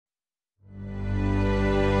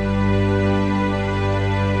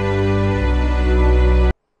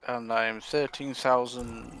and I'm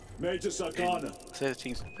 13,000. Major Sakana.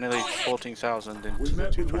 13, nearly 14,000 into We the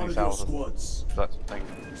met with one of your 20,000. squads. If that's the thing.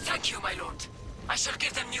 Thank you, my lord. I shall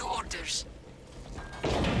give them new orders.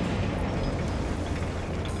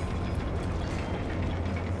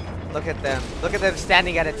 Look at them. Look at them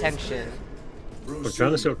standing at attention. I'm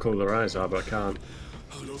trying to see how cool their eyes are, but I can't.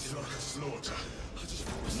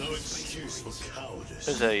 No excuse for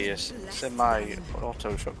cowardice. There's a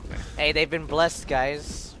semi-auto shotgun. Hey, they've been blessed,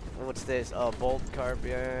 guys. What's this? Bolt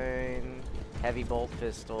carbine, heavy bolt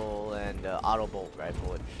pistol, and auto bolt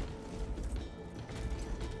rifle.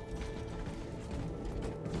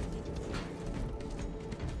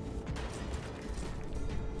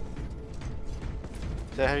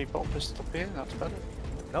 Is there a heavy bolt pistol up here? That's better.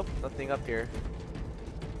 Nope, nothing up here.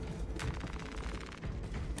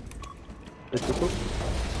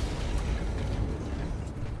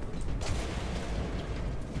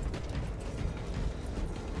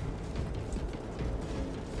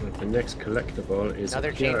 The next collectible is Another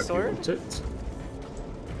up here if you chainsaw? want it.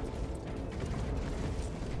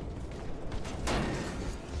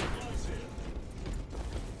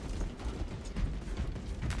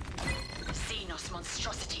 Xenos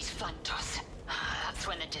monstrosities flanked us. That's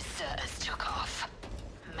when the deserters took off.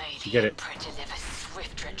 May the Get it. Emperor deliver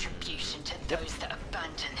swift retribution to those that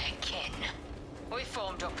abandon their kin. We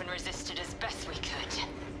formed up and resisted as best we could.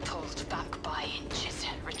 Pulled back by inches,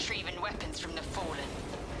 retrieving weapons from the fallen.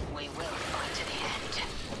 We will fight to the end.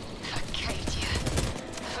 For Cadia.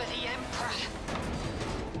 For the Emperor.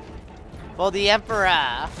 For the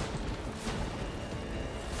Emperor.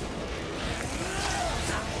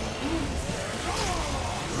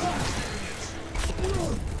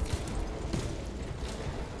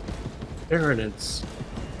 Tyranids.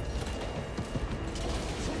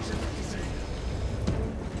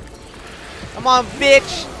 Come on,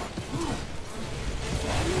 bitch!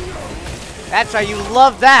 That's right, you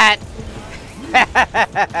love that!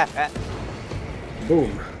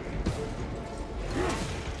 Boom.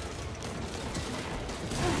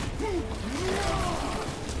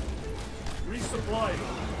 Resupply.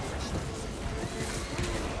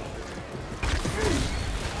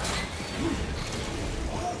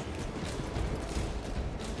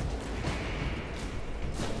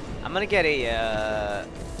 I'm gonna get a,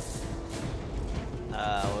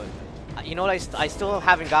 you know what, I still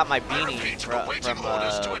haven't got my beanie for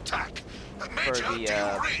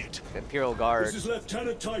the Imperial Guard. This is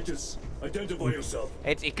Lieutenant Titus. Identify yourself.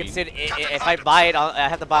 It consider if I buy it, I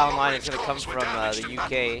have to buy online. It's gonna come from the UK.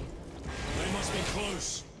 They must be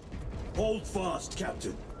close. Hold fast,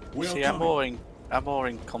 Captain. We See, are I'm coming. more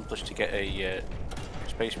accomplished to get a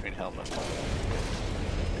Space Marine helmet.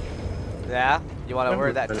 Yeah, you want to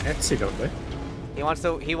wear that? An Etsy, don't they?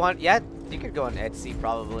 Yeah, you could go on Etsy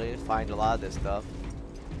probably find a lot of this stuff.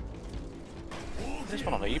 This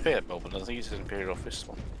one on eBay at Melbourne. I think it's an Imperial Fist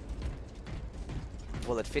one.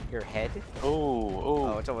 Will it fit your head?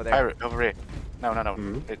 Oh, it's over there. Pirate, over here. No.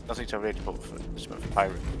 Mm-hmm. It doesn't over here to put for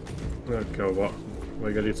pirate. Okay, what? What are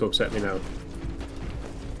you gonna do to upset me now?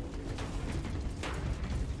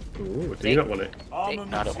 Ooh, do you not want it?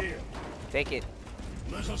 Armaments No, I don't. here. Take it.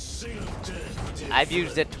 Let us sing of death, dear I've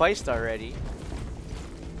used friend. it twice already.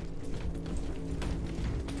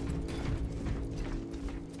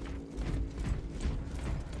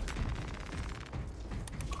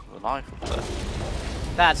 The knife up there.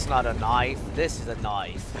 That's not a knife. This is a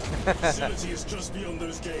knife. Facility is just beyond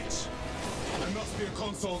those gates. There must be a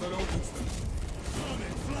console that opens them.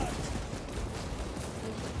 Vermin flat.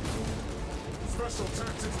 Special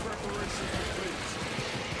tactics preparation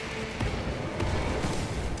complete.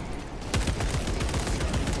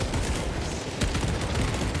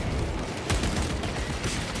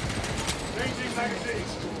 Changing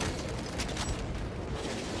magazines.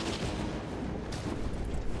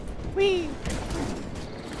 Whee!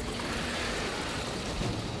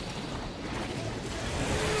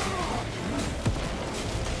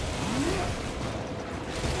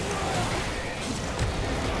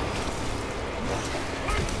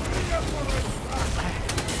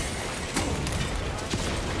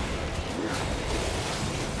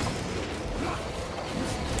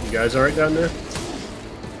 You guys alright down there?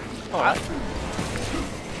 Alright.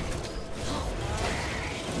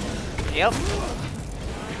 Yep.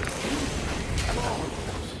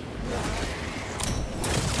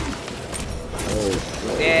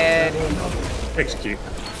 Oh, Dead. execute.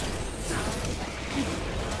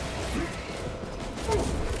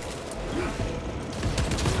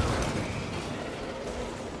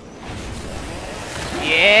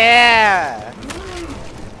 Yeah.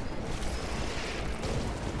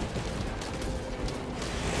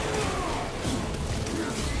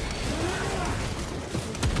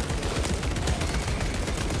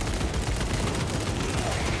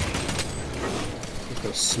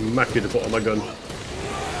 Smack you the butt of my gun.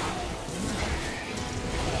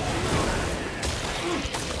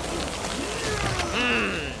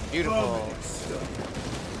 Beautiful.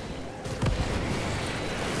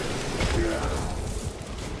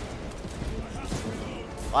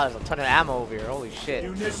 Wow, there's a ton of ammo over here. Holy shit.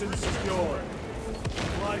 Munitions secured.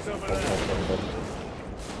 Flies over there.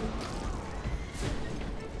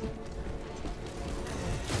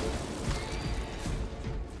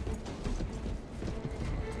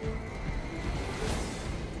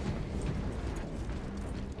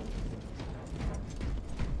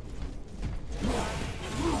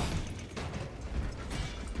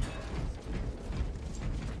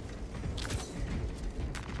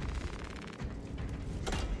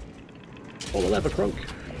 Oh, the lever crunk.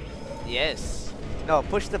 Yes. No,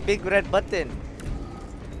 push the big red button.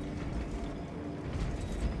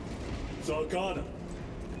 Zargana,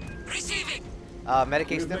 Receiving. Medicate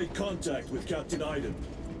we've them. made contact with Captain Iden.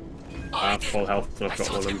 I have full health and I've got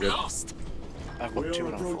one, I'm good. I've We got 2 are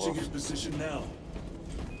and a approaching his half. position now.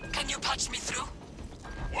 Can you patch me through?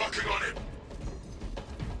 Working on it.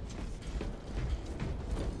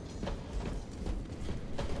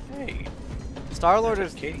 Hey, Star-Lord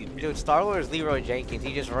is, Cadian. dude, Star-Lord is Leroy Jenkins.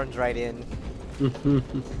 He just runs right in. Okay.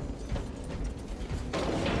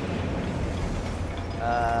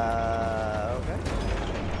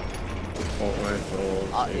 Assault rifle.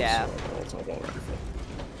 Yeah. Assault rifle.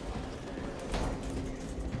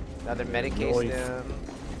 Another medicate Nice. them.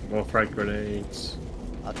 More frag grenades.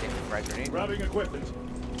 I'll take the frag grenade. Grabbing equipment.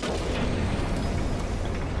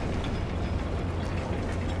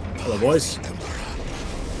 Hello, boys.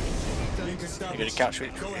 You're gonna catch me.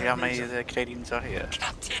 How many of the Cadians are here?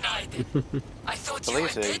 Captain Iden. I thought I you were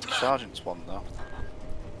believe the dead, man. sergeant's one though.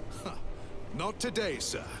 Not today,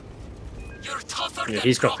 sir. You're tougher Yeah, than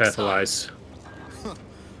he's got rock purple solid. eyes.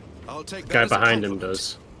 I'll take The that guy as a behind him compliment.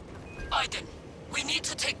 does. Iden, we need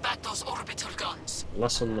to take back those orbital guns.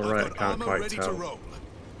 Less on the I've right, got can't armor quite ready to tell. roll.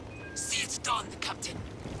 See it done, Captain.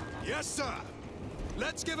 Yes, sir.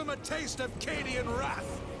 Let's give him a taste of Cadian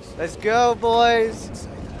wrath. Let's go, boys.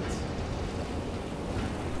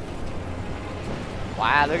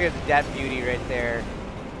 Wow, look at that beauty right there.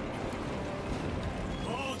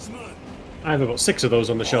 Marksman. I have about 6 of those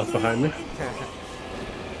on the shelf behind me.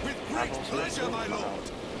 With great pleasure, my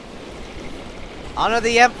lord. Honor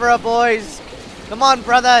the Emperor, boys. Come on,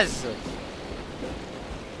 brothers.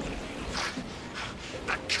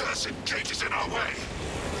 That cursed gate is in our way.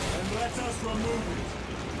 And let us remove it.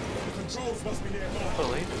 The controls must be nearby. I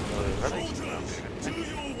believe there's another relic. Soldiers, do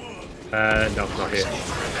your work. No, not here.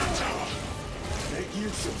 Make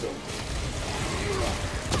use of them.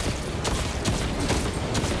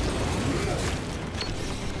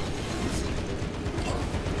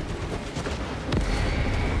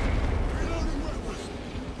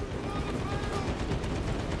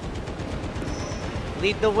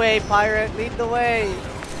 Lead the way, pirate. Lead the way.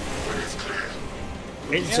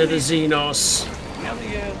 Into the Xenos. You know the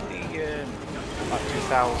like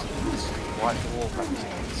 2000s White War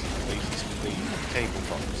magazines? They used to be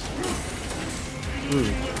tabletops. You know,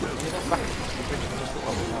 back into the bridge and just look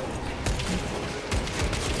like that.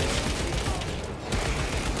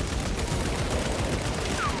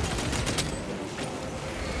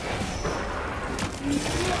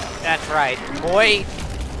 That's right, boy.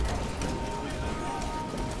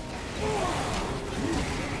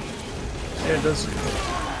 Yeah, it does.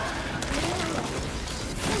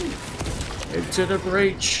 Into the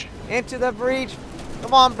breach. Into the breach.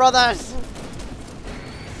 Come on, brothers.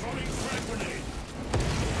 Throwing frag grenade.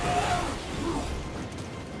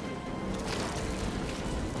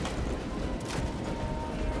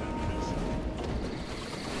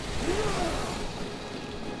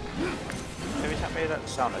 Every time I hear that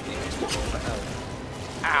sound, I think it's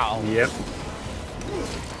Ow. Yep.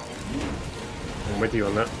 I'm with you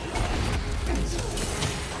on that.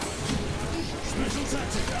 Special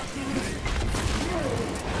tactic activated.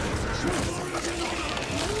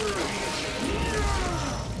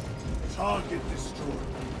 Target destroyed.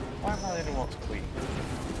 why am I the only one to clean?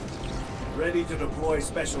 Ready to deploy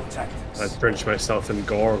special tactics. I've drenched myself in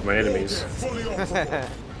gore of my enemies. Fully operable.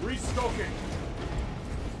 Restocking.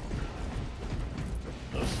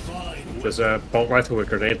 A fine. There's a bolt rifle with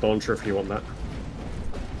grenade launcher if you want that.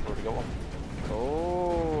 Already got one.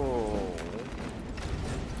 Oh.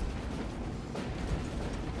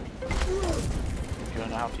 Do you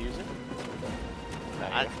know how to use it? No,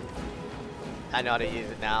 you I know how to use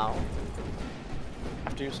it now.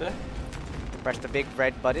 have to use it. Press the big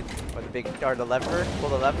red button or the lever. Pull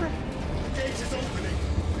the lever. Gate is opening.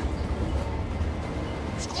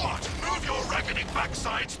 Squad, move your reckoning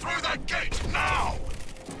backsides through that gate now.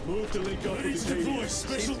 Move to link up with the Cadians.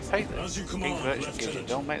 See, take the As you King command, Merchant gives you. Lieutenant.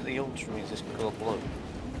 Don't make the ultra resistant colour blue.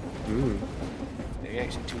 Hmm. It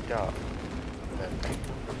makes it too dark.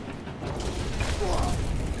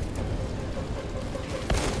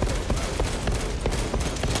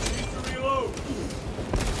 Reload.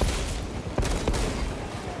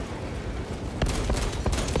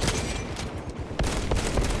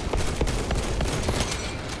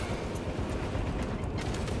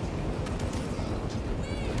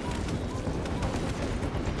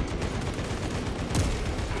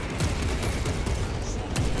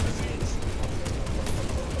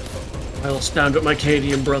 I'll stand with my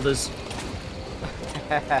Cadian brothers.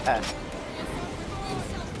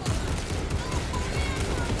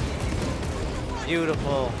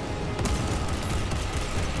 Beautiful.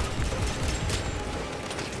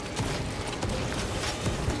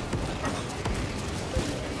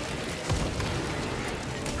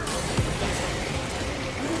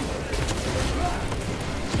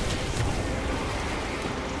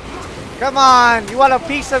 Come on, you want a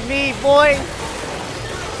piece of me, boy?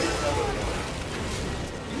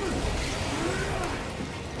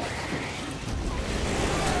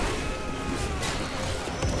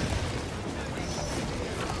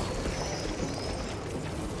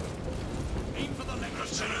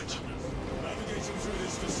 Lieutenant, navigating through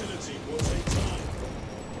this facility will take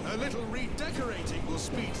time. A little redecorating will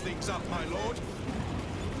speed things up, my lord.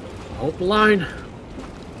 Hold the line.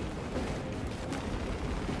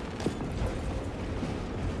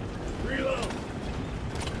 Reload.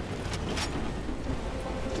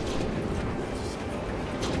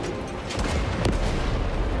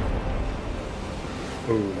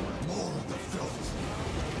 Boom. More of the filth.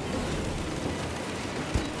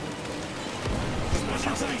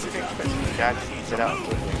 Dad eats it up.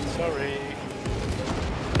 Sorry.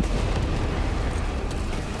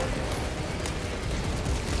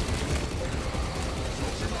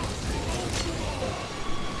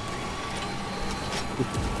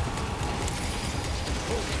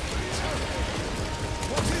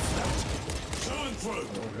 Turn through.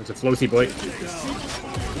 There's a floaty boy. Down.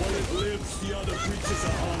 While it lives, the other creatures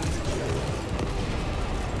are harmed.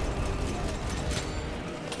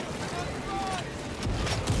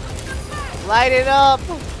 Light it up!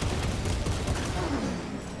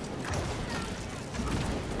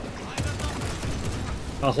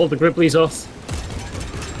 I'll hold the Gribblies off.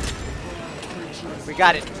 We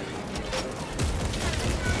got it.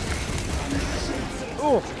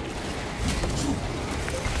 Ooh.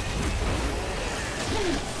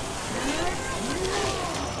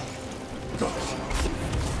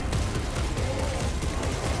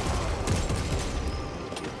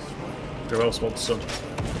 Who else wants some?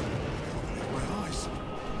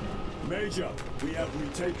 Major, we have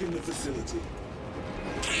retaken the facility.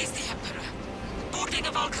 Praise the Emperor. Boarding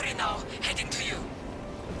a Valkyrie now, heading to you.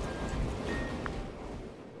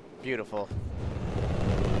 Beautiful.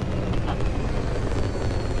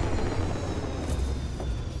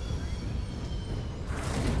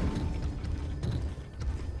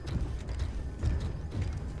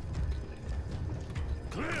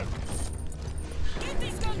 Clear! Get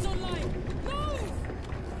these guns online! Move!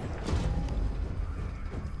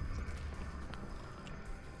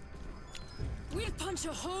 We'll punch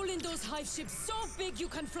a hole in those hive ships so big you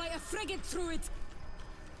can fly a frigate through it.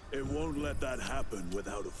 It won't let that happen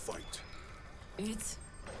without a fight. It's...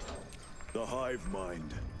 The hive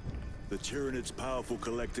mind. The Tyranid's powerful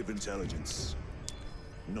collective intelligence.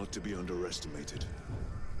 Not to be underestimated.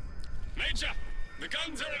 Major, the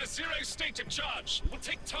guns are in a zero state of charge. It will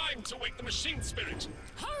take time to wake the machine spirit.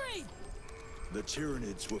 Hurry! The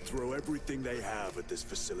Tyranids will throw everything they have at this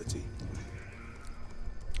facility.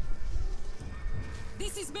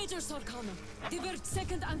 This is Major Sarkana. Divert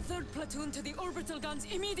 2nd and 3rd platoon to the orbital guns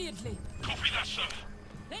immediately. Copy that, sir.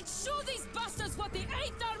 Let's show these bastards what the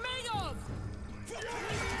 8th are made of!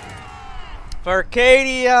 For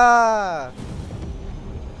Arcadia!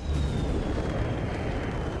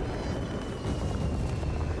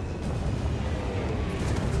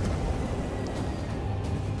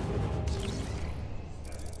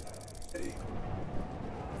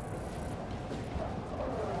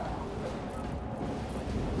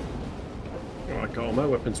 Oh, I got all my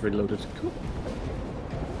weapons reloaded. Cool.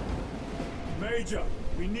 Major,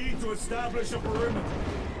 we need to establish a perimeter.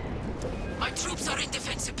 My troops are in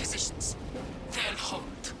defensive positions. They'll hold.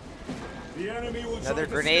 The enemy will Another try to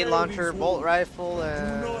grenade scale launcher, these bolt walls. rifle, Do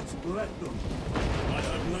and not let them. I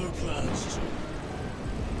have no plans to.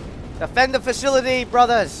 defend the facility,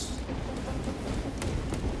 brothers.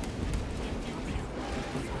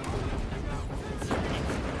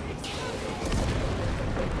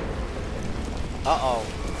 Uh-oh.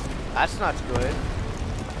 That's not good.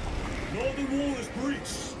 Northern wall is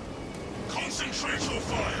breached. Concentrate your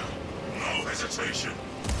fire. No hesitation.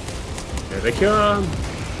 Here they come.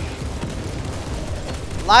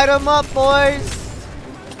 Light them up, boys.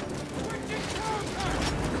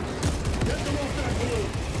 Get them off that balloon.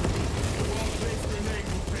 The wall-placed grenade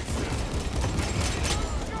will fix that.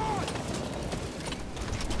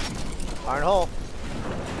 Iron hole.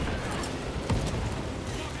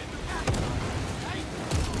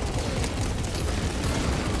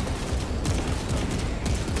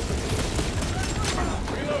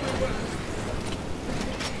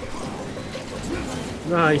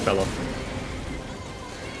 Nah, he fell off.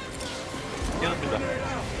 Yeah, do that.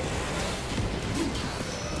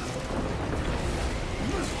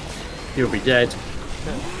 He'll be dead.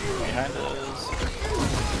 Behind us.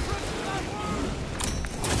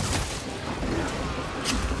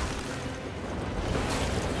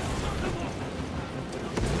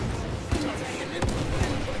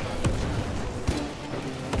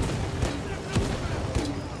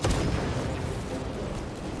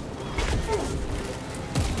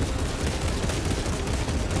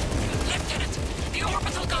 Lieutenant, the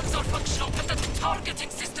orbital guns are functional, but the targeting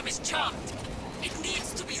system is jammed. It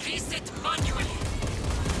needs to be reset manually.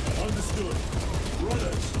 Understood.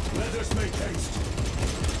 Runners, let us make haste.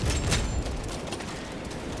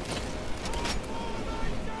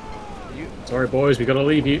 Sorry, boys, we gotta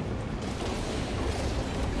leave you.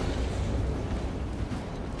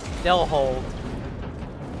 They'll hold.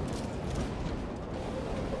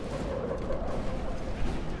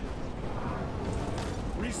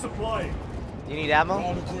 Resupplying. You need ammo?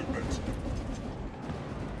 All equipment.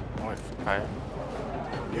 Oh, fire.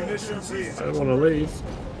 Munitions here. I don't want to leave.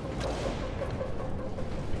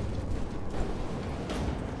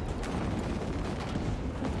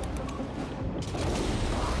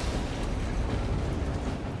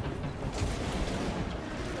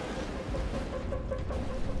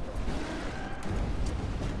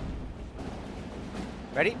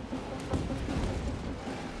 Ready?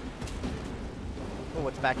 Oh,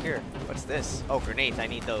 what's back here? What's this? Oh, grenades. I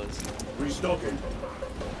need those. Restocking.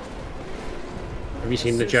 Have you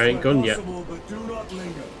seen the giant gun yet? Possible, but do not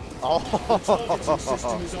linger. Oh. Targeting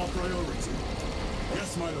system is our priority.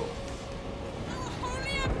 Yes, my lord.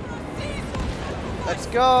 Let's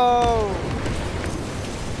go!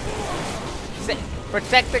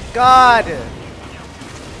 Protect the god!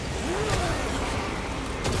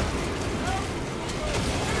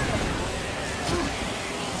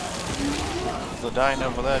 The dying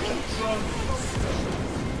over there, gents.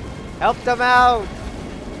 Help them out!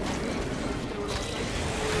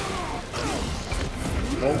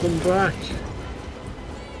 Hold them back.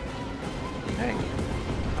 Hey,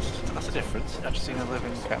 that's a difference. I've just seen a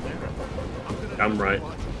living camera. I'm right.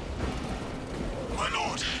 My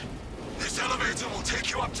lord, this elevator will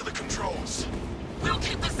take you up to the controls. We'll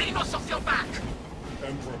keep the Xenos off your back.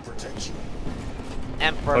 Emperor protection.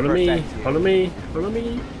 Emperor Follow me, protect you. follow me, follow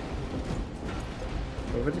me.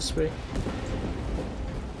 Over this way.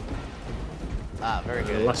 Ah, very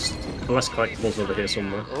The good. last collectibles over here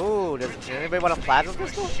somewhere. Ooh, does anybody want a plasma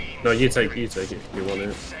pistol? No, you take it if you want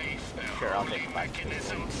it. Sure, I'll take a plasma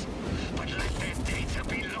pistol.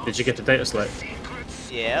 Did you get the data select?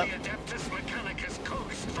 Yep.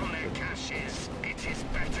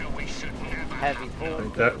 Heavy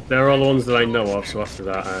pull. They're all the ones that I know of, so after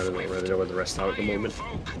that I don't really know where the rest are at the moment.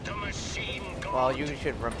 Well, you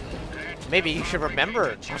should maybe you should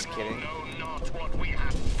remember. Just kidding.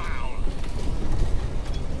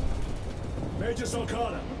 Major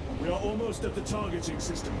Solkana, we are almost at the targeting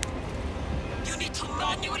system. You need to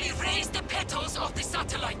manually raise the petals of the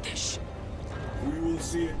satellite dish. We will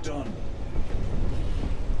see it done.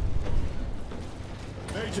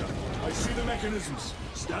 Major, I see the mechanisms.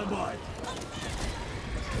 Stand by.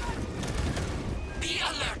 Be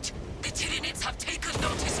alert. The Tyranids have taken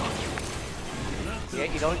notice of you.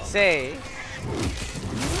 Yeah, you don't say.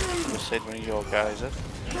 You said one of your guys,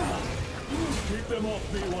 Keep them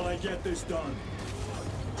off me while I get this done.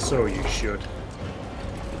 So you should.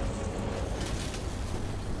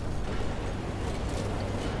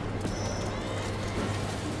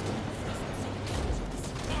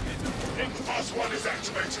 Fast one is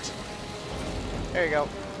activated. There you go.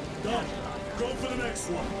 Done. Go for the next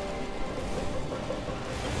one.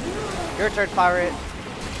 Your turn, pirate.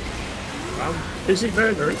 Wow. Busy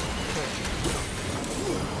burger.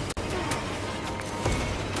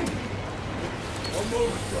 One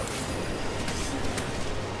moment, brother.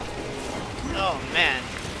 Oh man.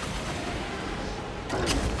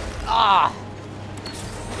 Ah.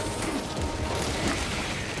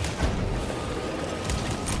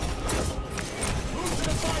 Move to the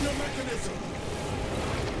final mechanism.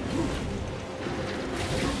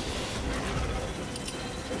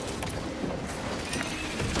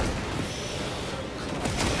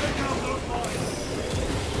 Take out those mines.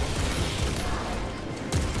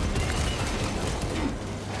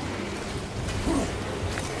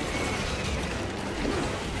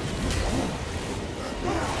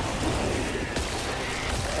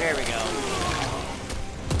 There we go.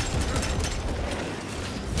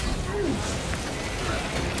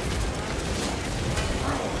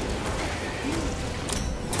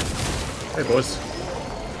 Hey, boys.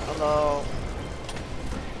 Hello.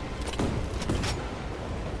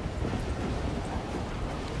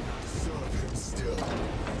 Serve him still.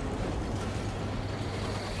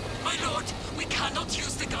 My lord, we cannot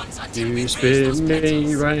use the guns until we You raise those spin me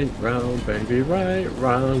petals. right round, baby, right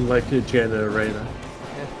round like a generator.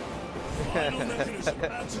 Final mechanism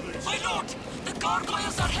activated. My lord, the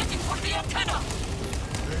gargoyles are heading for the antenna.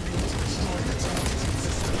 They need to destroy the targeting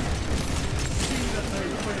system. See that they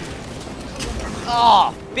fail.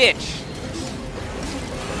 Oh, bitch.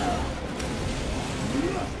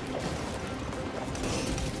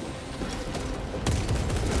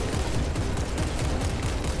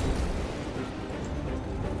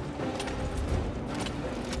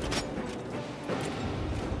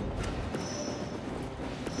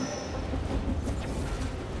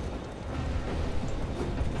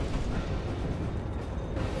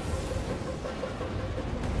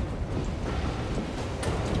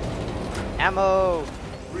 Ammo.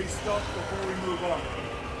 Restock before we move on.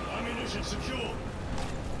 Ammunition secure.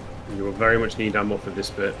 You will very much need ammo for this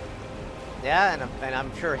bit. Yeah, and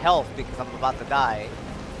I'm sure health because I'm about to die.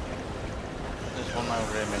 There's one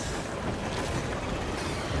over here, man.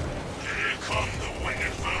 Here come the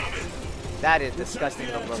wicked vermin. That is disgusting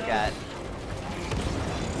to look at.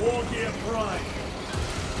 War gear prime.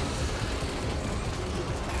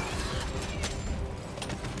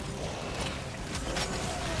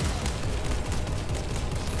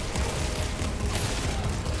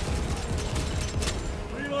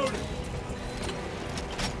 Reloading.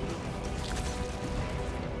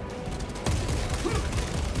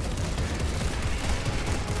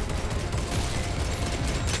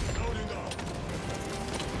 Loading up.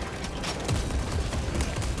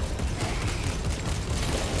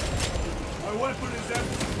 My weapon is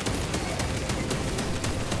empty.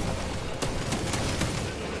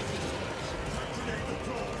 Activate the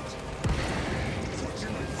drones.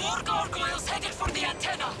 More gargoyles headed for the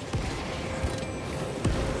antenna.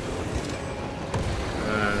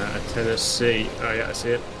 Antenna C. Oh yeah, I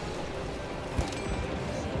see it.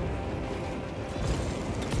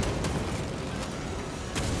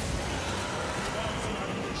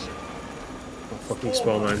 Oh, fucking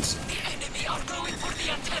spawn mines. The enemy are going for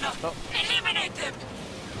the antenna. Eliminate them.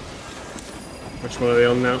 Which one are they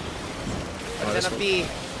on now? Oh, this Antenna one. B.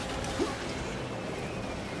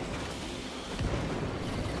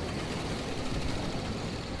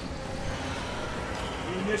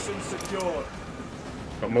 Munitions secured.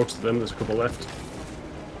 Got most of them, there's a couple left.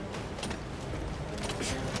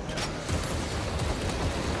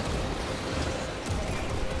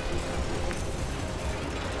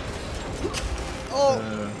 Oh,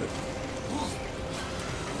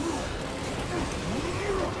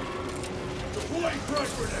 Deploying frag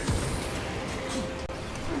grenade.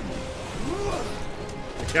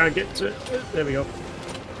 I can't get to it. There we go.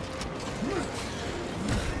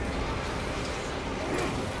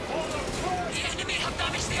 The enemy have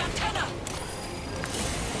damaged the antenna.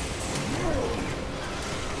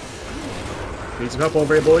 Need some help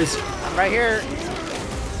over here, boys. I'm right here.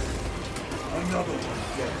 Another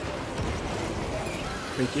one dead.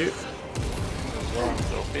 Thank you. Wrong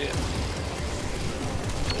little bit.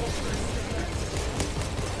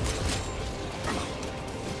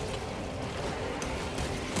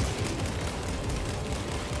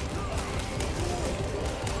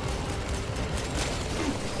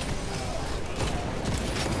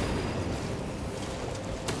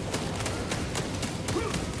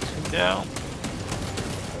 Down.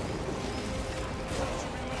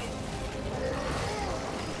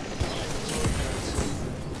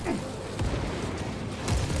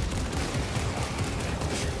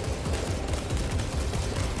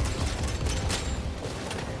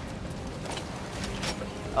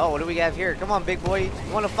 Oh, what do we have here? Come on, big boy.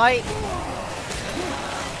 You want to fight?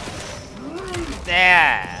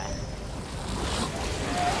 Yeah.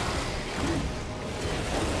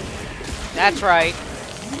 That's right.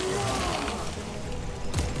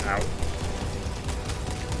 Ow.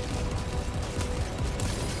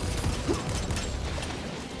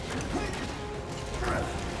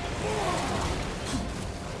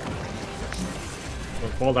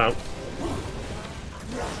 Fall down.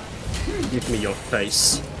 Give me your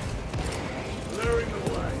face. Clearing the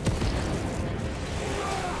way.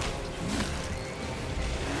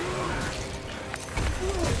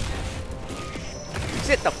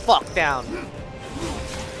 Sit the fuck down.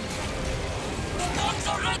 Guns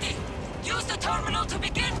are ready. Use the terminal to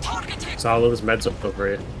begin targeting. So all those meds up over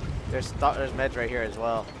here. There's meds right here as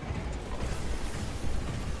well.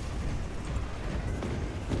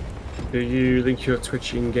 Do you link your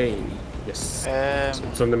Twitch in game? Yes.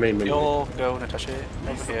 It's on the main menu. Go, Natasha.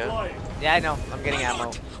 Over here. Yeah, I know. I'm getting My ammo.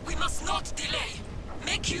 lord, we must not delay.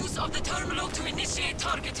 Make use of the terminal to initiate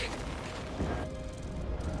targeting.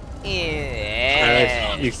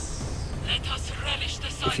 Yeah. You, Let us relish the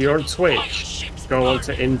sight if you're on of Twitch, ships go on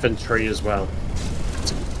burning. to inventory as well.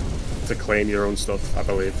 To claim your own stuff, I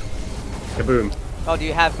believe. Kaboom. Oh, do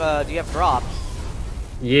you have drops?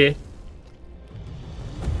 Yeah.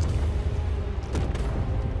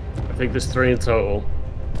 I think there's 3 in total.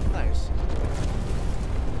 Nice.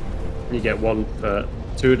 You get 1 for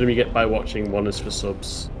 2 of them you get by watching, 1 is for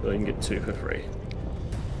subs, so you can get 2 for free.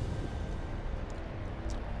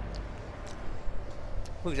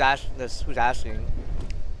 Who's asking this? Who's asking?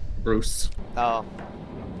 Bruce. Oh.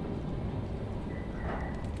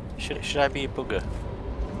 Should I be a bugger?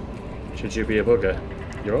 Should you be a bugger?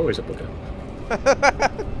 You're always a bugger.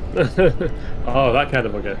 Oh, that kind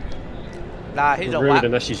of bugger. Nah, he's a Rude,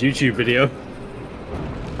 and that's his YouTube video.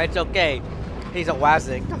 It's okay. He's a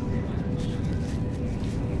Wazik.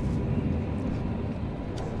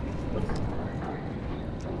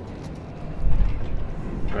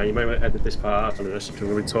 Right, you might want to edit this part out, and we're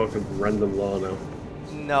going to be talking random lore now.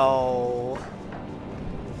 No.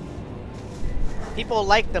 People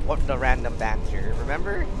like the random banter,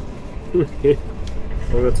 remember? I'm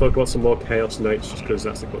going to talk about some more Chaos Knights, just because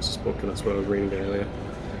that's the closest book, and that's what I was reading earlier.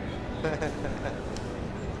 Do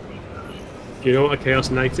you know what a Chaos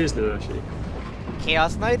Knight is, then, actually?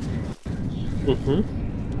 Chaos Knight?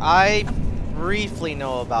 Mm-hmm. I briefly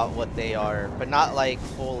know about what they are, but not like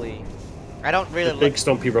fully. I don't really Big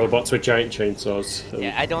stumpy robots with giant chainsaws and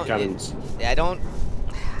yeah, I don't. cannons. I don't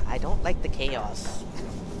like the chaos.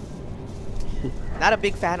 Not a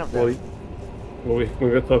big fan of them. Well, we're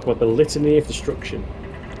going to talk about the Litany of Destruction.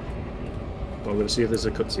 Well, I'm going to see if there's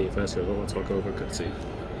a cutscene first, because I don't want to talk over a cutscene.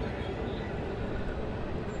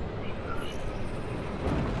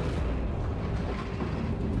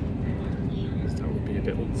 That would be a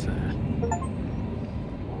bit unfair.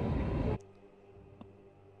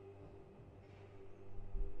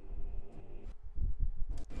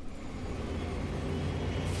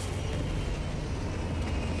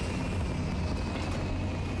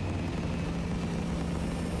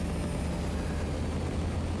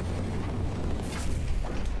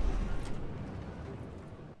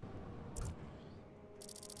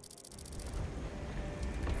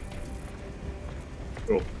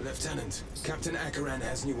 Cool. Lieutenant, Captain Akaran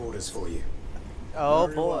has new orders for you. Oh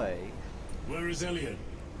Very boy. Where is Elian?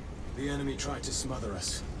 The enemy tried to smother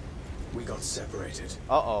us. We got separated.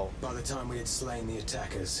 Uh-oh. By the time we had slain the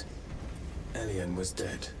attackers, Elian was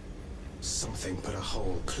dead. Something put a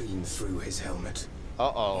hole clean through his helmet.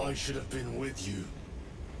 Uh-oh. I should have been with you.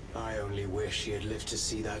 I only wish he had lived to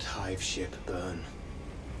see that hive ship burn.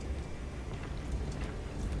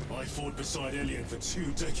 I fought beside Elian for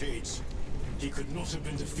 2 decades. He could not have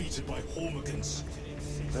been defeated by Hormigans.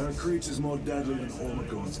 There are creatures more deadly than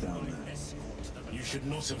Hormigons down there. You should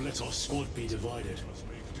not have let our squad be divided.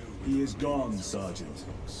 He is gone, Sergeant.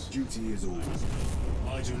 Duty is over.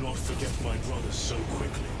 I do not forget my brothers so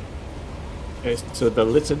quickly. Okay, so the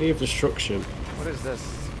Litany of Destruction. What is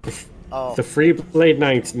this? Oh. The Three-Blade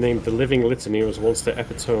Knight, named the Living Litany, was once the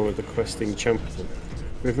epitome of the questing champion.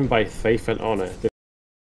 Driven by faith and honor, the